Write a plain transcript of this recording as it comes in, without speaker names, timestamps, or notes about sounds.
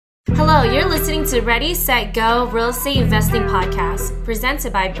Hello, you're listening to Ready, Set, Go Real Estate Investing Podcast,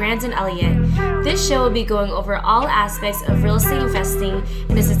 presented by Brandon Elliott. This show will be going over all aspects of real estate investing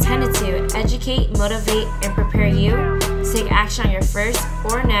and is intended to educate, motivate, and prepare you to take action on your first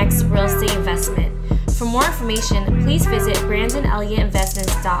or next real estate investment. For more information, please visit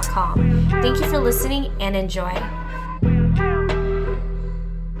BrandonElliottInvestments.com. Thank you for listening and enjoy.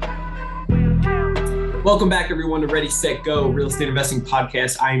 Welcome back, everyone, to Ready, Set, Go Real Estate Investing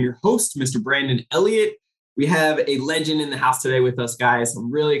Podcast. I am your host, Mr. Brandon Elliott. We have a legend in the house today with us, guys.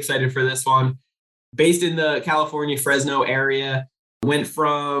 I'm really excited for this one. Based in the California, Fresno area, went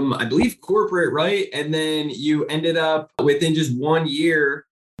from, I believe, corporate, right? And then you ended up within just 1 year,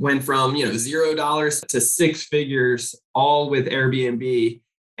 went from, $0 to six figures, all with Airbnb.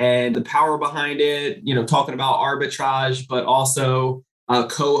 And the power behind it, talking about arbitrage, but also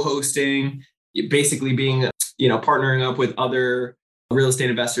co-hosting, basically being, partnering up with other real estate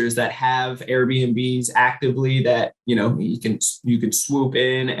investors that have Airbnbs actively that, you can swoop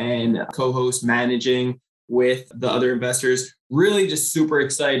in and co-host managing with the other investors. Really just super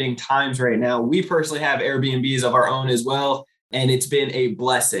exciting times right now. We personally have Airbnbs of our own as well. And it's been a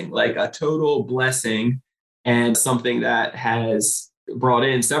blessing, like a total blessing, and something that has brought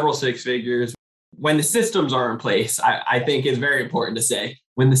in several six figures. When the systems are in place, I think is very important to say.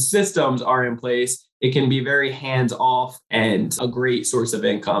 When the systems are in place, it can be very hands-off and a great source of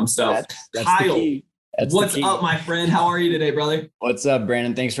income. So that's Kyle, what's up, my friend? How are you today, brother? What's up,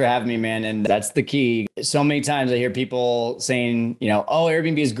 Brandon? Thanks for having me, man. And that's the key. So many times I hear people saying, oh,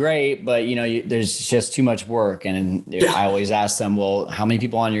 Airbnb is great, but there's just too much work. And I always ask them, well, how many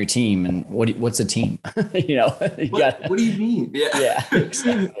people on your team? And what's a team? What do you mean? Yeah.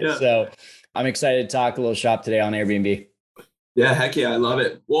 Exactly. Yeah. So I'm excited to talk a little shop today on Airbnb. Yeah, heck yeah. I love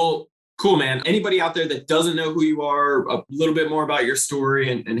it. Well, cool, man. Anybody out there that doesn't know who you are, a little bit more about your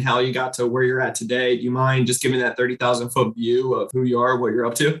story and how you got to where you're at today, do you mind just giving that 30,000 foot view of who you are, what you're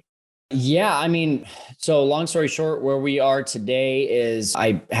up to? Yeah, so long story short, where we are today is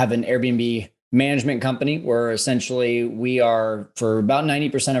I have an Airbnb management company where essentially we are, for about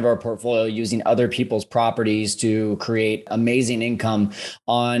 90% of our portfolio, using other people's properties to create amazing income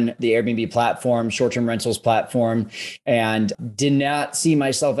on the Airbnb platform, short-term rentals platform, and did not see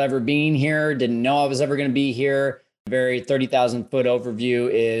myself ever being here. Didn't know I was ever going to be here. Very 30,000 foot overview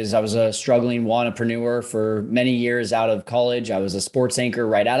is I was a struggling wantrepreneur for many years out of college. I was a sports anchor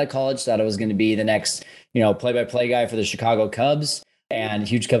right out of college. Thought I was going to be the next, play-by-play guy for the Chicago Cubs, and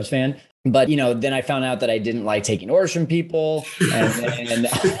huge Cubs fan. But, then I found out that I didn't like taking orders from people. And then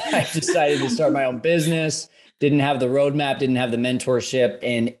I decided to start my own business. Didn't have the roadmap, didn't have the mentorship,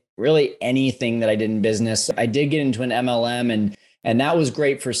 and really anything that I did in business. I did get into an MLM and that was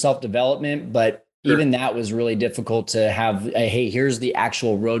great for self-development, but even that was really difficult to have, hey, here's the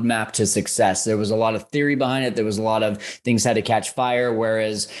actual roadmap to success. There was a lot of theory behind it. There was a lot of things had to catch fire.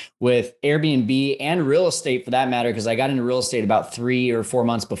 Whereas with Airbnb and real estate, for that matter, because I got into real estate about 3 or 4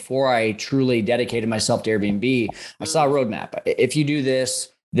 months before I truly dedicated myself to Airbnb, I saw a roadmap. If you do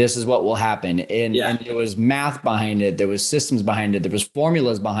this, this is what will happen. And there was math behind it. There was systems behind it. There was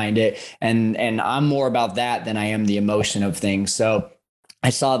formulas behind it. And I'm more about that than I am the emotion of things. So I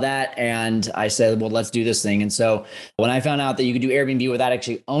saw that and I said, well, let's do this thing. And so when I found out that you could do Airbnb without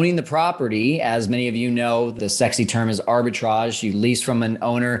actually owning the property, as many of you know, the sexy term is arbitrage. You lease from an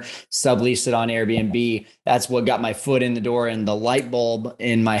owner, sublease it on Airbnb. That's what got my foot in the door and the light bulb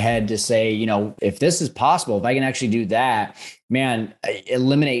in my head to say, if this is possible, if I can actually do that, man,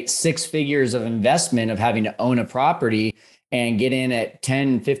 eliminate six figures of investment of having to own a property and get in at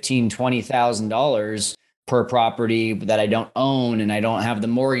 $10,000, $15,000, $20,000 per property that I don't own, and I don't have the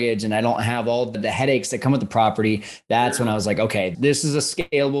mortgage, and I don't have all the headaches that come with the property. That's when I was like, okay, this is a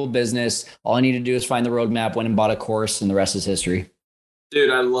scalable business. All I need to do is find the roadmap, went and bought a course, and the rest is history.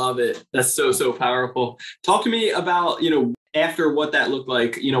 Dude, I love it. That's so powerful. Talk to me about, after what that looked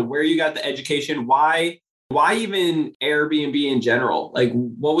like, where you got the education, why even Airbnb in general? Like,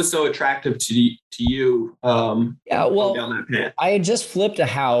 what was so attractive to you? Down that path? I had just flipped a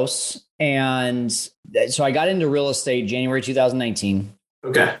house. And so I got into real estate January 2019.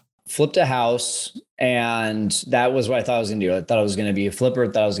 Okay. Flipped a house. And that was what I thought I was going to do. I thought I was going to be a flipper.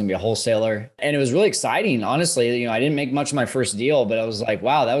 I thought I was going to be a wholesaler. And it was really exciting. Honestly, I didn't make much of my first deal, but I was like,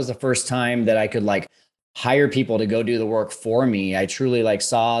 wow, that was the first time that I could hire people to go do the work for me. I truly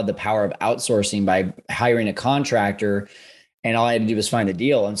saw the power of outsourcing by hiring a contractor, and all I had to do was find a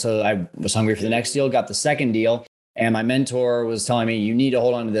deal. And so I was hungry for the next deal, got the second deal. And my mentor was telling me, you need to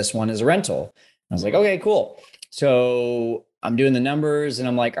hold on to this one as a rental. I was like, okay, cool. So I'm doing the numbers and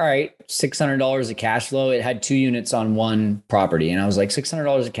I'm like, all right, $600 of cash flow. It had 2 units on one property. And I was like,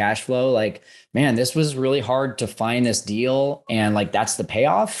 $600 of cash flow. Like, man, this was really hard to find this deal. And like, that's the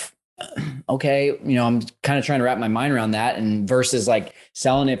payoff. Okay. I'm kind of trying to wrap my mind around that. And versus like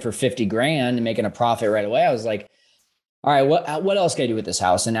selling it for 50 grand and making a profit right away. I was like, all right, what else can I do with this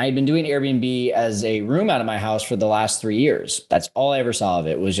house? And I had been doing Airbnb as a room out of my house for the last 3 years. That's all I ever saw of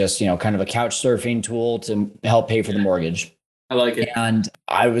it, was just, kind of a couch surfing tool to help pay for the mortgage. I like it. And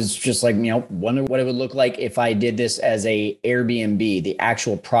I was just like, wonder what it would look like if I did this as a Airbnb, the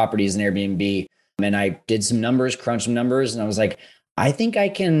actual property is an Airbnb. And I did some numbers, crunched some numbers, and I was like, I think I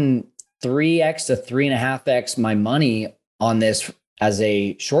can 3x to 3.5x my money on this as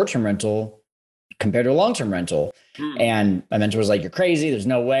a short-term rental compared to a long-term rental. And my mentor was like, you're crazy. There's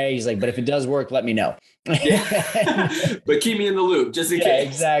no way. He's like, but if it does work, let me know. Yeah. But keep me in the loop just in case.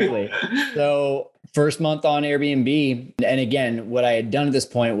 Exactly. So first month on Airbnb. And again, what I had done at this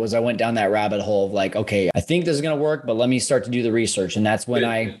point was I went down that rabbit hole of like, okay, I think this is going to work, but let me start to do the research. And that's when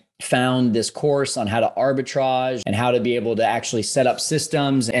I found this course on how to arbitrage and how to be able to actually set up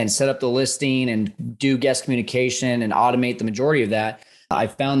systems and set up the listing and do guest communication and automate the majority of that. I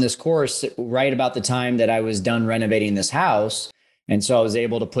found this course right about the time that I was done renovating this house. And so I was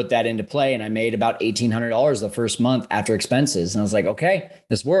able to put that into play, and I made about $1,800 the first month after expenses. And I was like, okay,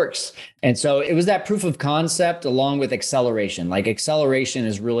 this works. And so it was that proof of concept along with acceleration. Like acceleration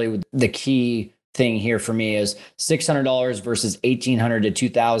is really the key thing here for me, is $600 versus $1,800 to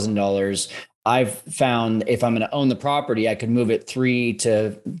 $2,000. I've found if I'm going to own the property, I could move it 3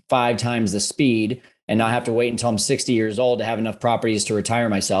 to 5 times the speed and not have to wait until I'm 60 years old to have enough properties to retire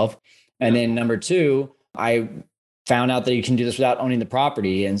myself. And then number 2, I found out that you can do this without owning the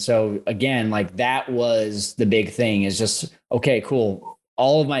property. And so again, like that was the big thing, is just, okay, cool.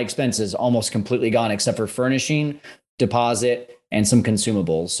 All of my expenses almost completely gone except for furnishing, deposit, and some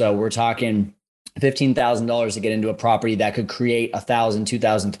consumables. So we're talking $15,000 to get into a property that could create $1,000,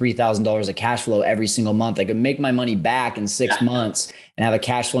 $2,000, $3,000 of cash flow every single month. I could make my money back in 6 months and have a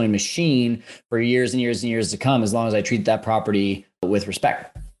cash flowing machine for years and years and years to come, as long as I treat that property with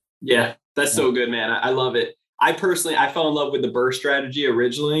respect. Yeah, that's so good, man. I love it. I fell in love with the BRRRR strategy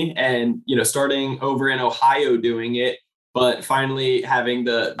originally, and, starting over in Ohio doing it, but finally having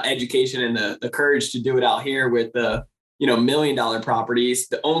the education and the courage to do it out here with the $1 million properties.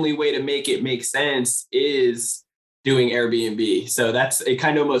 The only way to make it make sense is doing Airbnb. So it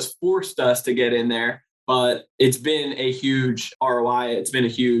kind of almost forced us to get in there, but it's been a huge ROI. It's been a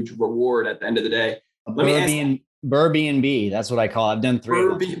huge reward at the end of the day. BRRRB, that's what I call it. I've done 3.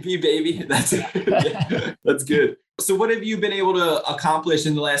 BRRRB, baby. That's good. So what have you been able to accomplish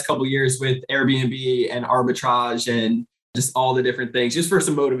in the last couple of years with Airbnb and arbitrage and just all the different things, just for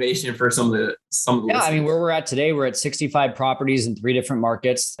some motivation for some of the Yeah, I mean, where we're at today, we're at 65 properties in 3 different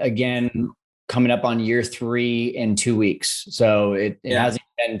markets. Again, coming up on year 3 in 2 weeks. So it hasn't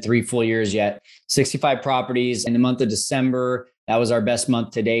been 3 full years yet. 65 properties in the month of December. That was our best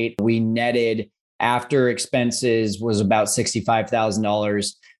month to date. We netted after expenses was about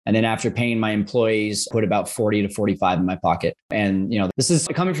 $65,000. And then after paying my employees, put about 40 to 45 in my pocket. And, this is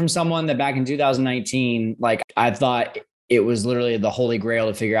coming from someone that back in 2019, like I thought it was literally the holy grail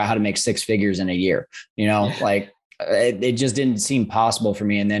to figure out how to make 6 figures in a year, like it just didn't seem possible for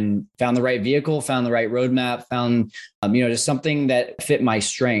me. And then found the right vehicle, found the right roadmap, found, just something that fit my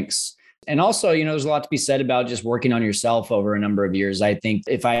strengths. And also, there's a lot to be said about just working on yourself over a number of years. I think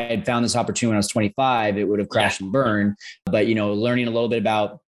if I had found this opportunity when I was 25, it would have crashed and burned. But, learning a little bit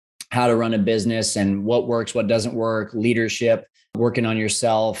about how to run a business and what works, what doesn't work, leadership, working on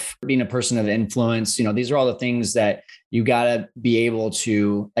yourself, being a person of influence, these are all the things that you got to be able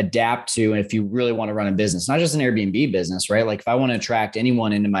to adapt to. And if you really want to run a business, not just an Airbnb business, right? Like if I want to attract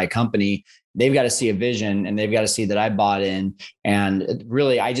anyone into my company, they've got to see a vision and they've got to see that I bought in. And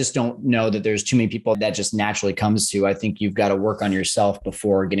really, I just don't know that there's too many people that just naturally comes to. I think you've got to work on yourself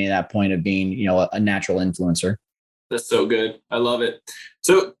before getting to that point of being, a natural influencer. That's so good. I love it.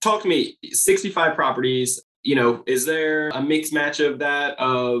 So talk to me, 65 properties, is there a mixed match of that,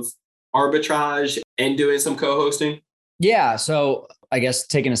 of arbitrage and doing some co-hosting? Yeah. So I guess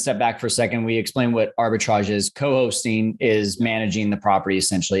taking a step back for a second, we explain what arbitrage is. Co-hosting is managing the property.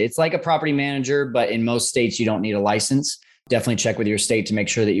 Essentially, it's like a property manager, but in most states, you don't need a license. Definitely check with your state to make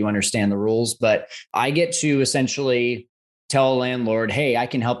sure that you understand the rules. But I get to essentially tell a landlord, hey, I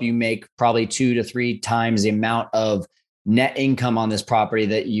can help you make probably 2 to 3 times the amount of net income on this property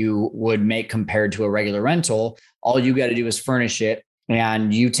that you would make compared to a regular rental. All you got to do is furnish it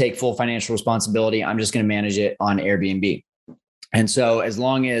and you take full financial responsibility. I'm just going to manage it on Airbnb. And so as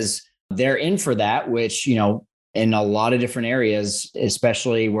long as they're in for that, which, in a lot of different areas,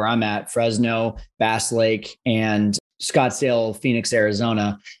 especially where I'm at, Fresno, Bass Lake, and Scottsdale, Phoenix,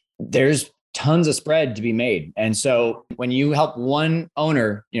 Arizona. There's tons of spread to be made. And so when you help one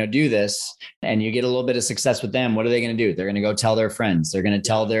owner, do this and you get a little bit of success with them, what are they going to do? They're going to go tell their friends. They're going to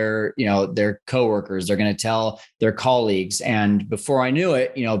tell their coworkers. They're going to tell their colleagues. And before I knew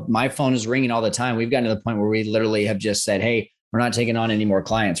it, my phone is ringing all the time. We've gotten to the point where we literally have just said, hey, we're not taking on any more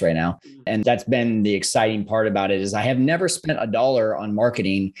clients right now. And that's been the exciting part about it is I have never spent $1 on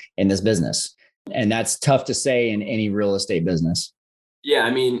marketing in this business. And that's tough to say in any real estate business. Yeah.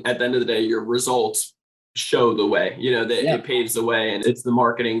 I mean, at the end of the day, your results show the way, it paves the way, and it's the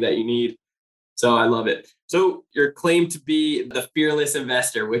marketing that you need. So I love it. So you're claimed to be the fearless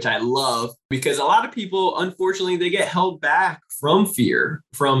investor, which I love, because a lot of people, unfortunately, they get held back from fear,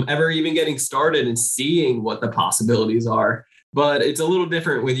 from ever even getting started and seeing what the possibilities are. But it's a little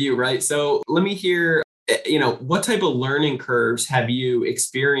different with you, right? So let me hear, what type of learning curves have you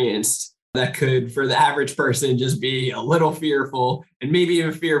experienced that could, for the average person, just be a little fearful, and maybe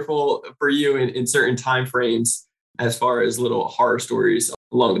even fearful for you in certain time-frames, as far as little horror stories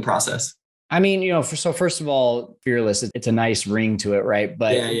along the process? I mean, so first of all, fearless, it's a nice ring to it, right?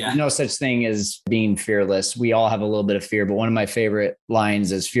 But There's no such thing as being fearless. We all have a little bit of fear, but one of my favorite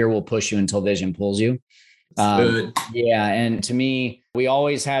lines is fear will push you until vision pulls you. Yeah. And to me, we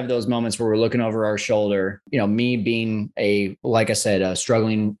always have those moments where we're looking over our shoulder, me being like I said, a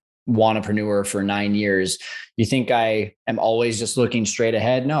struggling wantrepreneur for 9 years. You think I am always just looking straight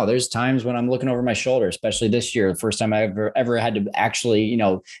ahead? No, there's times when I'm looking over my shoulder, especially this year, the first time I ever had to actually,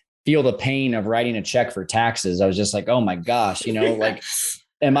 feel the pain of writing a check for taxes. I was just like, oh my gosh, like,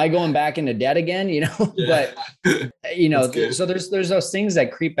 am I going back into debt again? But, so there's those things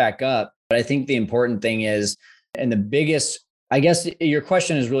that creep back up. But I think the important thing is, and the biggest, I guess your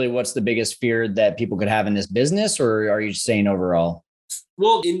question is really, what's the biggest fear that people could have in this business, or are you saying overall?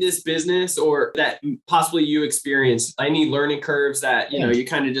 Well, in this business, or that possibly you experienced, any learning curves that, you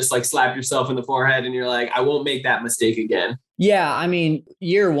kind of just like slap yourself in the forehead and you're like, I won't make that mistake again. Yeah. I mean,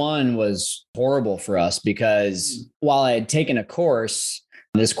 year one was horrible for us because while I had taken a course,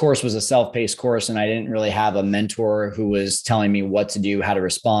 this course was a self-paced course, and I didn't really have a mentor who was telling me what to do, how to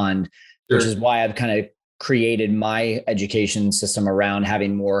respond, which is why I've kind of created my education system around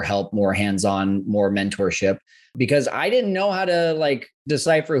having more help, more hands-on, more mentorship, because I didn't know how to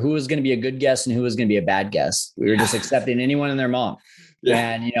decipher who was going to be a good guest and who was going to be a bad guest. We were just accepting anyone and their mom. Yeah.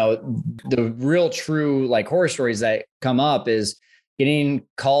 And, the real true horror stories that come up is getting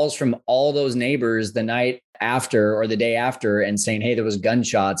calls from all those neighbors the night after or the day after and saying, hey, there was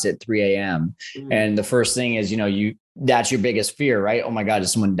gunshots at 3 a.m. And the first thing is, that's your biggest fear, right? Oh my God, did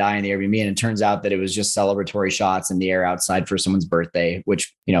someone die in the Airbnb? And it turns out that it was just celebratory shots in the air outside for someone's birthday,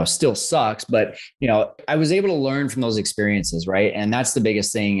 which, still sucks. But, I was able to learn from those experiences, right? And that's the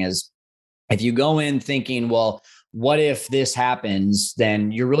biggest thing is if you go in thinking, well, what if this happens,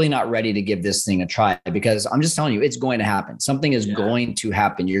 then you're really not ready to give this thing a try, because I'm just telling you, it's going to happen. Something is going to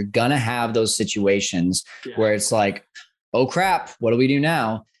happen. You're going to have those situations where it's like, oh crap, what do we do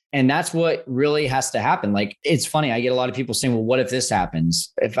now? And that's what really has to happen. It's funny. I get a lot of people saying, well, what if this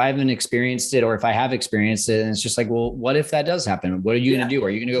happens? If I haven't experienced it, or if I have experienced it, and it's just like, well, what if that does happen? What are you going to do? Are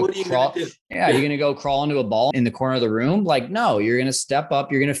you going to go crawl? Are you going to go crawl into a ball in the corner of the room? No, you're going to step up.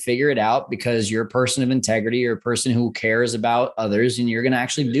 You're going to figure it out because you're a person of integrity. You're a person who cares about others, and you're going to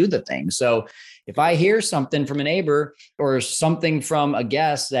actually do the thing. So if I hear something from a neighbor or something from a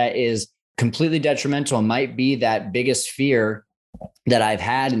guest that is completely detrimental, might be that biggest fear that I've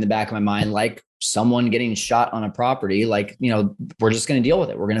had in the back of my mind, like someone getting shot on a property, we're just going to deal with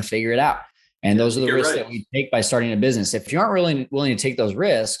it. We're going to figure it out. And those are the risks that we take by starting a business. If you aren't really willing to take those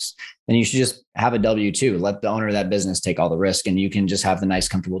risks, then you should just have a W-2, let the owner of that business take all the risk, and you can just have the nice,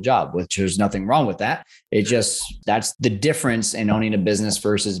 comfortable job, which there's nothing wrong with that. That's the difference in owning a business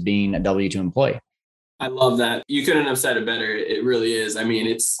versus being a W-2 employee. I love that. You couldn't have said it better. It really is. I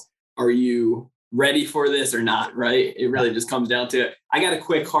mean, are you ready for this or not, right? It really just comes down to it. I got a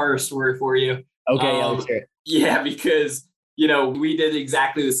quick horror story for you. Okay, let's hear it. Yeah, because, we did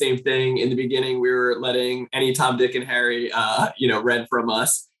exactly the same thing in the beginning. We were letting any Tom, Dick, and Harry, rent from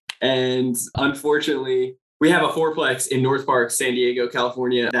us. And unfortunately, we have a fourplex in North Park, San Diego,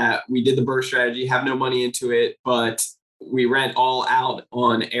 California, that we did the burst strategy, have no money into it, but we rent all out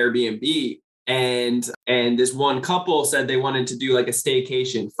on Airbnb. And this one couple said they wanted to do a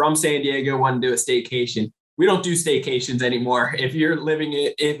staycation from San Diego, wanted to do a staycation. We don't do staycations anymore. If you're living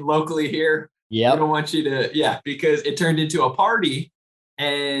in locally here, we don't want you to, because it turned into a party,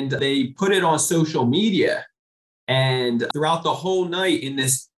 and they put it on social media. And throughout the whole night, in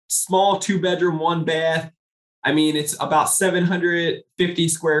this small 2-bedroom, 1 bath, I mean, it's about 750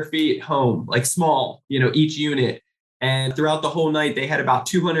 square feet home, like small, each unit. And throughout the whole night, they had about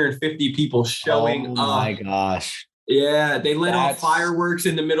 250 people showing Oh up. my gosh. Yeah, they lit off fireworks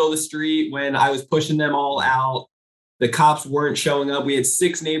in the middle of the street when I was pushing them all out. The cops weren't showing up. We had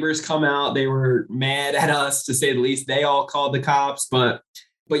 6 neighbors come out. They were mad at us, to say the least. They all called the cops, but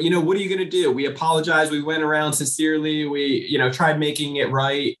what are you going to do? We apologized. We went around sincerely. We, tried making it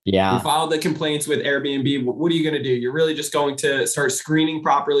right. Yeah. We filed the complaints with Airbnb. What are you going to do? You're really just going to start screening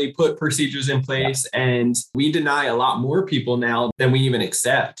properly, put procedures in place. Yeah. And we deny a lot more people now than we even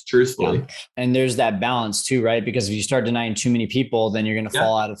accept, truthfully. Yeah. And there's that balance too, right? Because if you start denying too many people, then you're going to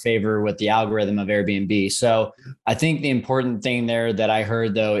fall out of favor with the algorithm of Airbnb. So I think the important thing there that I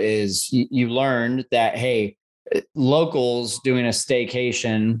heard though, is you learned that, hey, locals doing a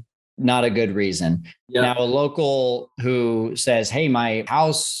staycation, not a good reason. Yep. Now, a local who says, hey, my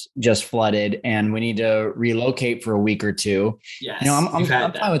house just flooded and we need to relocate for a week or two. Yes, I'm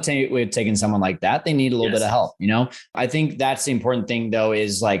fine with taking someone like that. They need a little bit of help. I think that's the important thing though,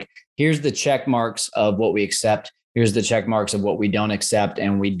 is like, here's the check marks of what we accept. Here's the check marks of what we don't accept.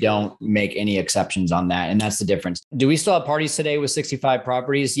 And we don't make any exceptions on that. And that's the difference. Do we still have parties today with 65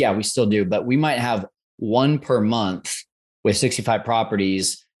 properties? Yeah, we still do, but we might have one per month with 65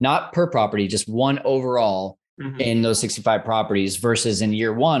 properties, not per property, just one overall in those 65 properties, versus in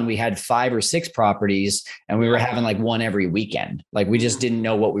year one, we had 5 or 6 properties and we were having like one every weekend. Like we just didn't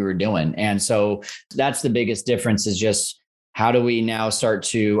know what we were doing. And so that's the biggest difference, is just how do we now start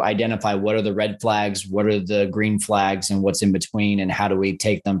to identify what are the red flags, what are the green flags, and what's in between, and how do we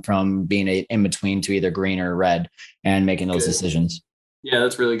take them from being in between to either green or red and making those decisions. Yeah,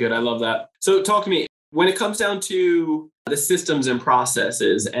 that's really good. I love that. So talk to me. When it comes down to the systems and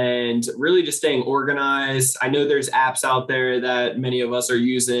processes and really just staying organized, I know there's apps out there that many of us are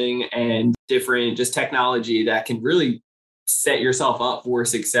using and different just technology that can really set yourself up for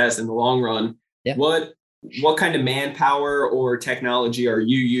success in the long run. Yeah. What kind of manpower or technology are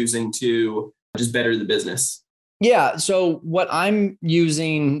you using to just better the business? Yeah. So what I'm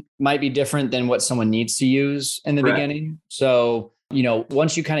using might be different than what someone needs to use in the beginning. So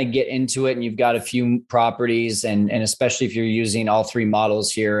once you kind of get into it and you've got a few properties, and especially if you're using all 3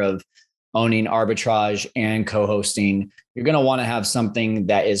 models here of owning, arbitrage, and co-hosting, you're going to want to have something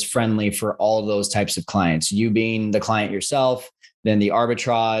that is friendly for all of those types of clients. You being the client yourself, then the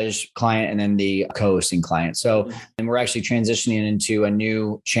arbitrage client, and then the co-hosting client. So, and we're actually transitioning into a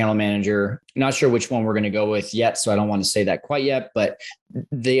new channel manager. Not sure which one we're going to go with yet, so I don't want to say that quite yet. But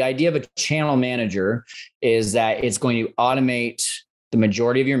the idea of a channel manager is that it's going to automate the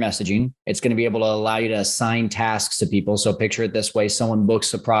majority of your messaging. It's going to be able to allow you to assign tasks to people. So picture it this way: someone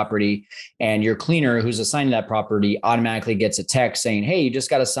books a property and your cleaner who's assigned to that property automatically gets a text saying, hey, you just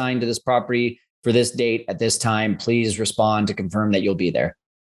got assigned to this property for this date at this time. Please respond to confirm that you'll be there.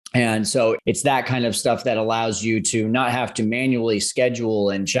 And so it's that kind of stuff that allows you to not have to manually schedule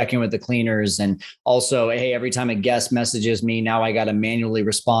and check in with the cleaners. And also, hey, every time a guest messages me, now I got to manually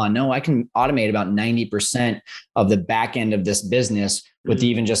respond. No, I can automate about 90% of the back end of this business with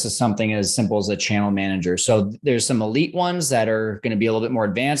even just something as simple as a channel manager. So there's some elite ones that are going to be a little bit more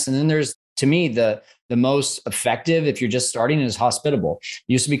advanced. And then there's, to me, the most effective, if you're just starting, is Hospitable.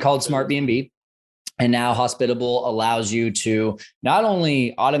 It used to be called SmartBnB. And now Hospitable allows you to not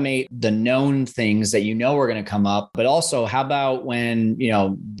only automate the known things that are going to come up, but also how about when,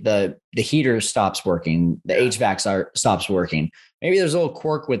 the heater stops working, the HVAC stops working. Maybe there's a little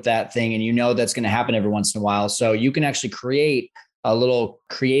quirk with that thing and that's going to happen every once in a while. So you can actually create a little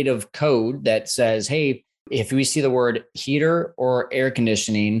creative code that says, hey, if we see the word heater or air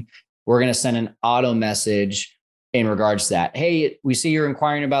conditioning, we're going to send an auto message in regards to that. Hey, we see you're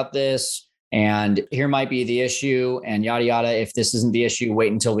inquiring about this, and here might be the issue, and yada, yada. If this isn't the issue,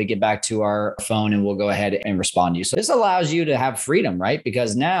 wait until we get back to our phone and we'll go ahead and respond to you. So this allows you to have freedom, right?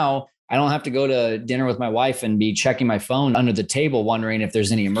 Because now I don't have to go to dinner with my wife and be checking my phone under the table, wondering if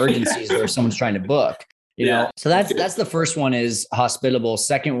there's any emergencies or if someone's trying to book. So that's the first one, is Hospitable.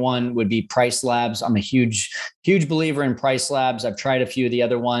 Second one would be Price Labs. I'm a huge believer in Price Labs. I've tried a few of the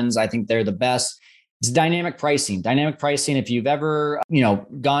other ones. I think they're the best. It's dynamic pricing. Dynamic pricing, if you've ever,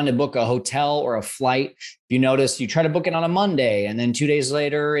 gone to book a hotel or a flight, you notice you try to book it on a Monday and then 2 days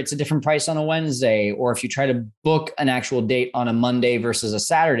later, it's a different price on a Wednesday. Or if you try to book an actual date on a Monday versus a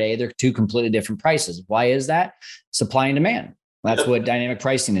Saturday, they're 2 completely different prices. Why is that? Supply and demand. That's what dynamic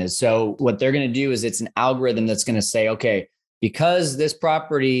pricing is. So what they're going to do is it's an algorithm that's going to say, okay, because this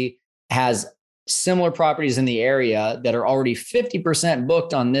property has similar properties in the area that are already 50%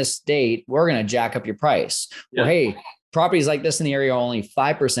 booked on this date, we're going to jack up your price. Yeah. Or, hey, properties like this in the area are only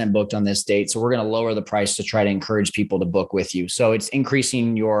 5% booked on this date. So we're going to lower the price to try to encourage people to book with you. So it's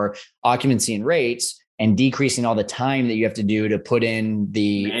increasing your occupancy and rates and decreasing all the time that you have to do to put in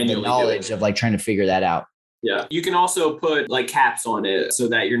the knowledge of like trying to figure that out. Yeah. You can also put like caps on it so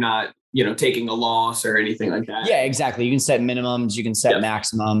that you're not, taking a loss or anything like that. Yeah, exactly. You can set minimums, you can set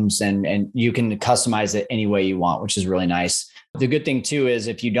maximums, and you can customize it any way you want, which is really nice. The good thing too is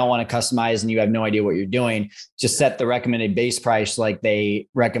if you don't want to customize and you have no idea what you're doing, just set the recommended base price like they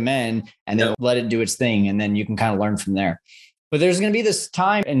recommend and then let it do its thing. And then you can kind of learn from there. But there's going to be this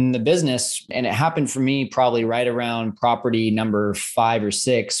time in the business, and it happened for me probably right around property number 5 or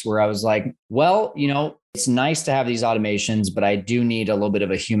 6, where I was like, well, it's nice to have these automations, but I do need a little bit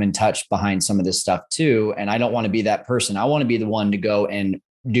of a human touch behind some of this stuff too. And I don't want to be that person. I want to be the one to go and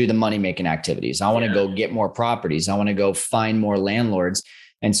do the money-making activities. I want to go get more properties. I want to go find more landlords.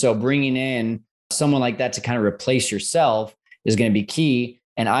 And so bringing in someone like that to kind of replace yourself is going to be key.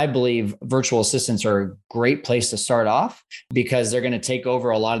 And I believe virtual assistants are a great place to start off because they're going to take over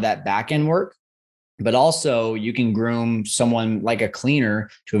a lot of that back-end work. But also you can groom someone like a cleaner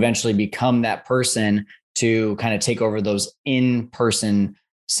to eventually become that person to kind of take over those in-person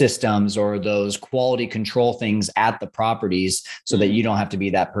systems or those quality control things at the properties so that you don't have to be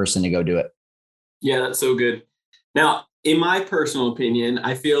that person to go do it. Yeah, that's so good. Now, in my personal opinion,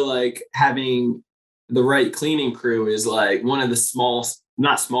 I feel like having the right cleaning crew is like one of the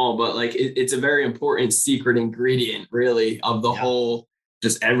not small, but like it's a very important secret ingredient really of the whole,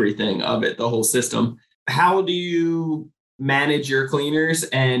 just everything of it, the whole system. How do you manage your cleaners,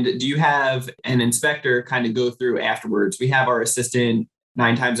 and do you have an inspector kind of go through afterwards? We have our assistant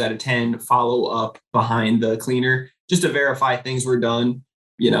 9 times out of 10 follow up behind the cleaner just to verify things were done,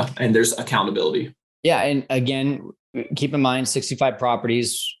 and there's accountability. Yeah. And again, keep in mind 65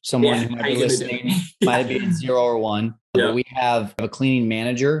 properties, someone who might be listening might be 0 or 1. But we have a cleaning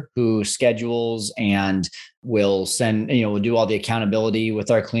manager who schedules and will send, we'll do all the accountability with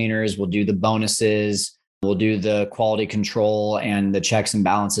our cleaners. We'll do the bonuses. We'll do the quality control and the checks and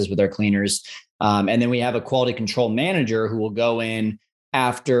balances with our cleaners. And then we have a quality control manager who will go in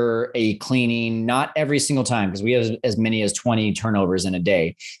after a cleaning, not every single time, because we have as many as 20 turnovers in a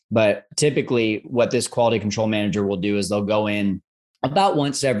day. But typically what this quality control manager will do is they'll go in about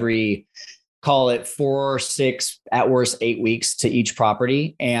once every, call it 4, 6, at worst 8 weeks to each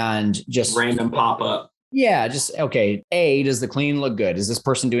property and just random pop up. Yeah, just, okay, A, does the clean look good? Is this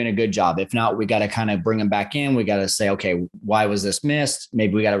person doing a good job? If not, we got to kind of bring them back in. We got to say, okay, why was this missed?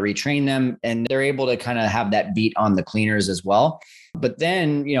 Maybe we got to retrain them. And they're able to kind of have that beat on the cleaners as well. But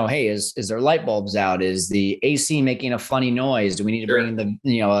then, hey, is there light bulbs out? Is the AC making a funny noise? Do we need to bring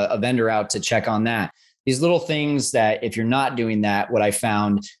the, a vendor out to check on that? These little things that if you're not doing that, what I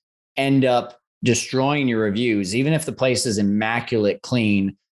found end up destroying your reviews, even if the place is immaculate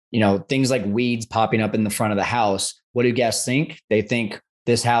clean. Things like weeds popping up in the front of the house. What do guests think? They think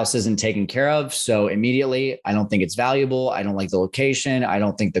this house isn't taken care of. So immediately, I don't think it's valuable. I don't like the location. I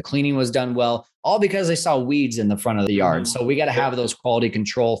don't think the cleaning was done well, all because they saw weeds in the front of the yard. So we got to have those quality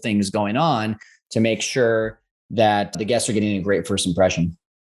control things going on to make sure that the guests are getting a great first impression.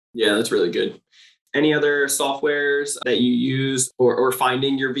 Yeah, that's really good. Any other softwares that you use or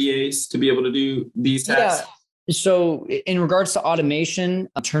finding your VAs to be able to do these tasks? Yeah. So in regards to automation,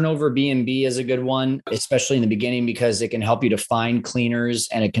 Turnover B&B is a good one, especially in the beginning, because it can help you to find cleaners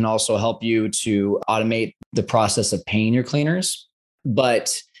and it can also help you to automate the process of paying your cleaners.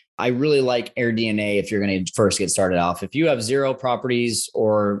 But I really like AirDNA if you're going to first get started off. If you have 0 properties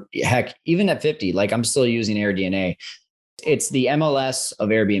or heck, even at 50, like I'm still using AirDNA. It's the MLS of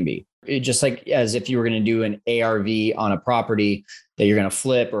Airbnb. Just like as if you were going to do an ARV on a property that you're going to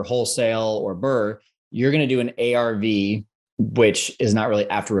flip or wholesale or BRRRR, you're going to do an ARV, which is not really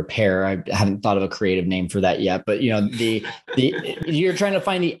after repair. I haven't thought of a creative name for that yet, but the you're trying to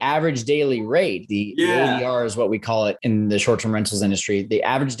find the average daily rate. The ADR is what we call it in the short-term rentals industry, the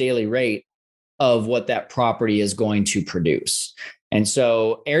average daily rate of what that property is going to produce. And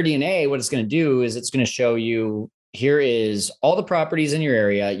so AirDNA, what it's going to do is it's going to show you, here is all the properties in your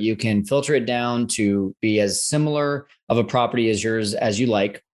area. You can filter it down to be as similar of a property as yours as you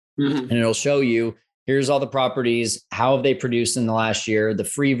like. And it'll show you, here's all the properties. How have they produced in the last year? The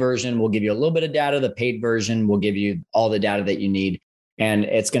free version will give you a little bit of data. The paid version will give you all the data that you need. And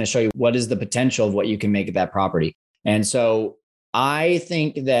it's going to show you what is the potential of what you can make at that property. And so I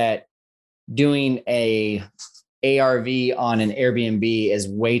think that doing a ARV on an Airbnb is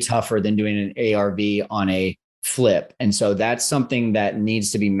way tougher than doing an ARV on a flip. And so that's something that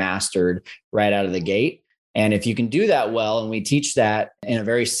needs to be mastered right out of the gate. And if you can do that well, and we teach that in a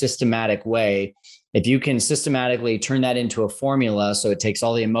very systematic way, if you can systematically turn that into a formula so it takes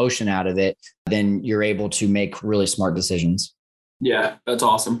all the emotion out of it, then you're able to make really smart decisions. Yeah, that's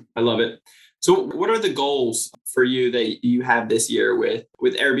awesome. I love it. So what are the goals for you that you have this year with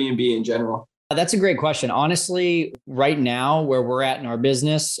Airbnb in general? That's a great question. Honestly, right now where we're at in our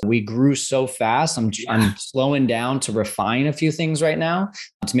business, we grew so fast. I'm slowing down to refine a few things right now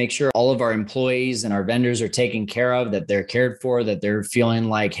to make sure all of our employees and our vendors are taken care of, that they're cared for, that they're feeling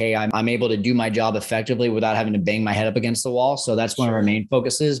like, hey, I'm able to do my job effectively without having to bang my head up against the wall. So that's one of our main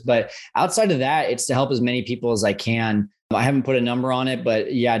focuses. But outside of that, it's to help as many people as I can. I haven't put a number on it,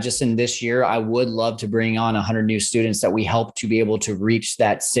 but yeah, just in this year, I would love to bring on 100 new students that we help to be able to reach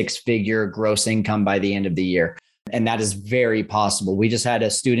that 6-figure gross income by the end of the year. And that is very possible. We just had a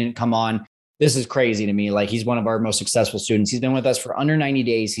student come on. This is crazy to me. Like, he's one of our most successful students. He's been with us for under 90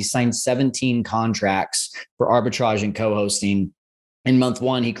 days. He signed 17 contracts for arbitrage and co-hosting. In month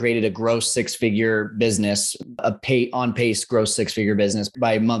 1, he created a gross 6-figure business, on pace gross 6-figure business.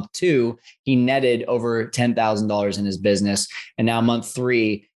 By month 2, he netted over $10,000 in his business. And now month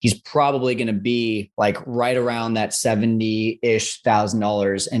 3, he's probably going to be like right around that $70-ish thousand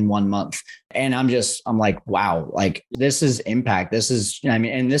in 1 month. And I'm like, wow, like this is impact. This is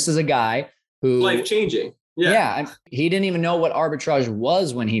a guy who life-changing. Yeah. He didn't even know what arbitrage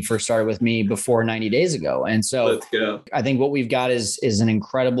was when he first started with me before 90 days ago. And so I think what we've got is an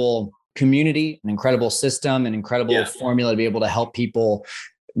incredible community, an incredible system, an incredible formula to be able to help people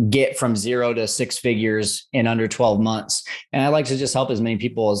get from 0 to 6 figures in under 12 months. And I like to just help as many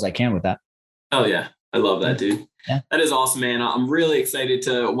people as I can with that. Oh yeah. I love that, dude. Yeah. That is awesome, man. I'm really excited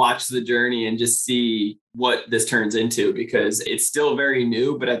to watch the journey and just see what this turns into, because it's still very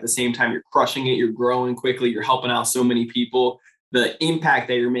new, but at the same time, you're crushing it. You're growing quickly. You're helping out so many people. The impact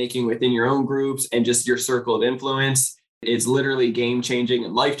that you're making within your own groups and just your circle of influence is literally game changing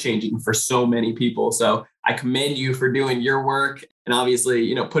and life changing for so many people. So I commend you for doing your work and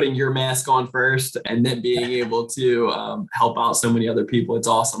obviously, putting your mask on first and then being able to help out so many other people. It's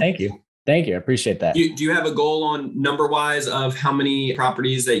awesome. Thank you. I appreciate that. Do you have a goal on number wise of how many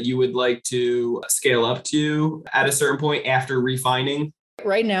properties that you would like to scale up to at a certain point after refining?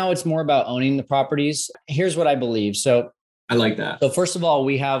 Right now, it's more about owning the properties. Here's what I believe. So I like that. So first of all,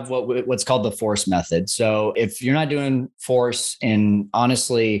 we have what's called the force method. So if you're not doing force in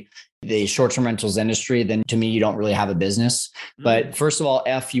honestly the short-term rentals industry, then to me, you don't really have a business. But first of all,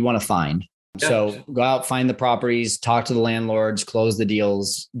 you want to find. So go out, find the properties, talk to the landlords, close the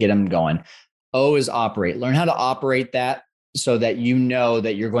deals, get them going. O is operate. Learn how to operate that so that you know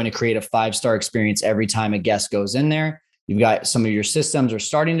that you're going to create a 5-star experience every time a guest goes in there. You've got some of your systems are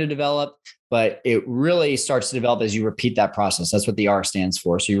starting to develop, but it really starts to develop as you repeat that process. That's what the R stands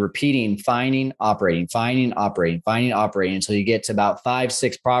for. So you're repeating, finding, operating, finding, operating, finding, operating until you get to about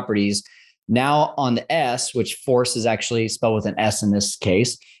 5-6 properties. Now on the S, which force is actually spelled with an S in this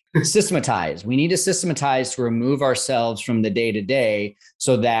case, systematize. We need to systematize to remove ourselves from the day-to-day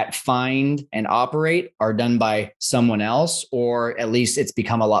so that find and operate are done by someone else, or at least it's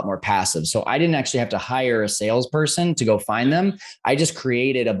become a lot more passive. So I didn't actually have to hire a salesperson to go find them. I just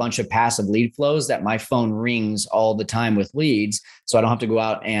created a bunch of passive lead flows that my phone rings all the time with leads. So I don't have to go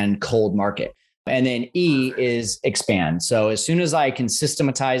out and cold market. And then E is expand. So as soon as I can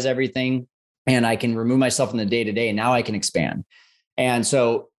systematize everything and I can remove myself from the day-to-day, now I can expand. And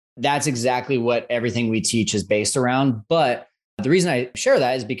so that's exactly what everything we teach is based around. But the reason I share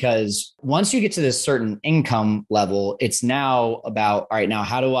that is because once you get to this certain income level, it's now about, all right, now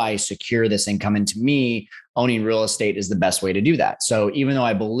how do I secure this income? And to me, owning real estate is the best way to do that. So even though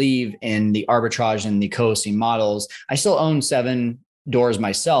I believe in the arbitrage and the co-hosting models, I still own 7 doors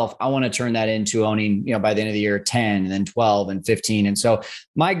myself. I want to turn that into owning, by the end of the year, 10 and then 12 and 15. And so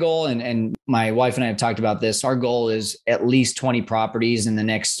my goal, and my wife and I have talked about this, our goal is at least 20 properties in the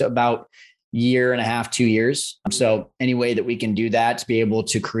next about year and a half, 2 years. So any way that we can do that to be able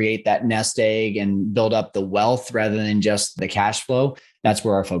to create that nest egg and build up the wealth rather than just the cash flow, that's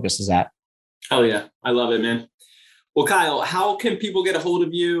where our focus is at. Oh yeah. I love it, man. Well, Kyle, how can people get a hold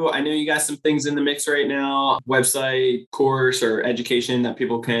of you? I know you got some things in the mix right now, website, course, or education that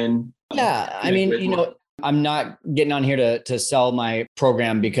people can. Yeah. I mean, I'm not getting on here to sell my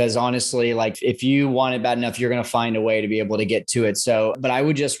program because honestly, like if you want it bad enough, you're going to find a way to be able to get to it. So, but I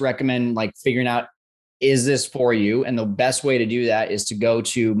would just recommend like figuring out, is this for you? And the best way to do that is to go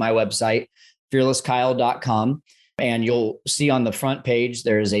to my website, fearlesskyle.com. And you'll see on the front page,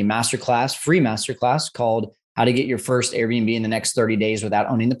 there's a masterclass, free masterclass called How to Get Your First Airbnb in the Next 30 Days Without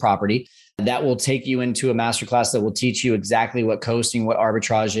Owning the Property. That will take you into a masterclass that will teach you exactly what co-hosting, what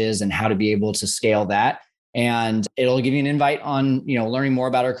arbitrage is, and how to be able to scale that. and it'll give you an invite on, learning more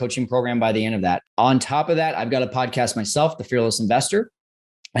about our coaching program by the end of that. On top of that, I've got a podcast myself, The Fearless Investor.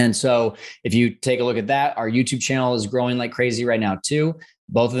 And so if you take a look at that, our YouTube channel is growing like crazy right now too.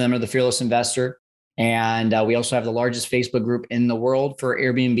 Both of them are The Fearless Investor. And we also have the largest Facebook group in the world for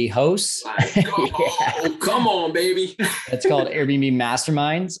Airbnb hosts. Yeah. Come on, baby. It's called Airbnb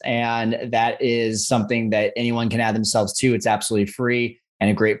Masterminds. And that is something that anyone can add themselves to. It's absolutely free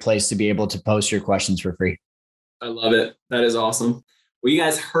and a great place to be able to post your questions for free. I love it. That is awesome. Well, you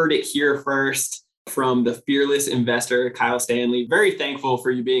guys heard it here first from the Fearless Investor, Kyle Stanley. Very thankful for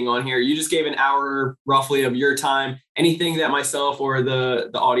you being on here. You just gave an hour roughly of your time. Anything that myself or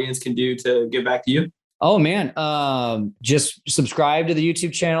the audience can do to give back to you? Oh man, just subscribe to the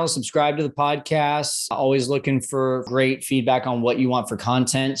YouTube channel, subscribe to the podcast. Always looking for great feedback on what you want for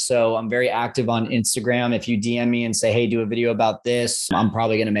content. So I'm very active on Instagram. If you DM me and say, hey, do a video about this, I'm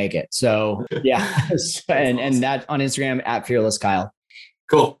probably going to make it. So yeah. and that on Instagram at Fearless Kyle.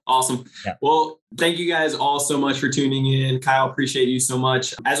 Cool. Awesome. Yeah. Well, thank you guys all so much for tuning in. Kyle, appreciate you so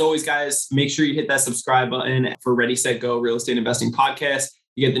much. As always, guys, make sure you hit that subscribe button for Ready, Set, Go Real Estate Investing Podcast.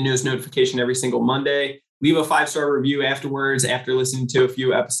 You get the newest notification every single Monday. Leave a 5-star review afterwards after listening to a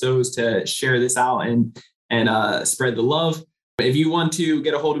few episodes to share this out and spread the love. If you want to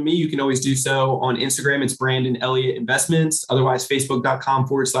get a hold of me, you can always do so on Instagram. It's Brandon Elliott Investments. Otherwise,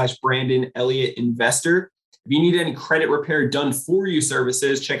 facebook.com/Brandon Elliott Investor. If you need any credit repair done for you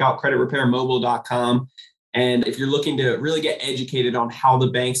services, check out creditrepairmobile.com. And if you're looking to really get educated on how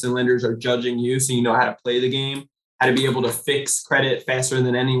the banks and lenders are judging you so you know how to play the game, how to be able to fix credit faster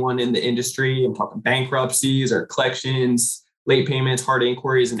than anyone in the industry, I'm talking bankruptcies or collections, late payments, hard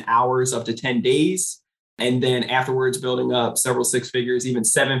inquiries in hours, up to 10 days. And then afterwards, building up several 6 figures, even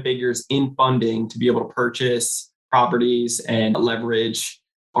 7 figures in funding to be able to purchase properties and leverage,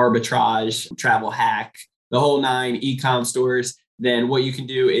 arbitrage, travel hack, the whole 9 e-com stores, then what you can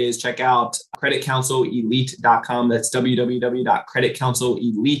do is check out creditcounselelite.com. That's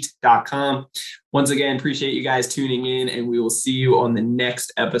www.creditcounselelite.com. Once again, appreciate you guys tuning in, and we will see you on the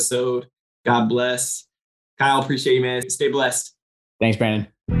next episode. God bless. Kyle, appreciate you, man. Stay blessed. Thanks, Brandon.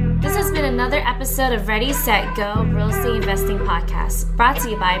 This has been another episode of Ready, Set, Go Real Estate Investing Podcast, brought to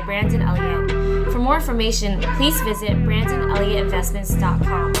you by Brandon Elliott. For more information, please visit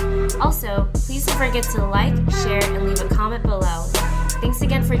BrandonElliottInvestments.com. Also, please don't forget to like, share, and leave a comment below. Thanks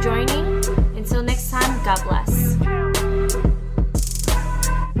again for joining. Until next time, God bless.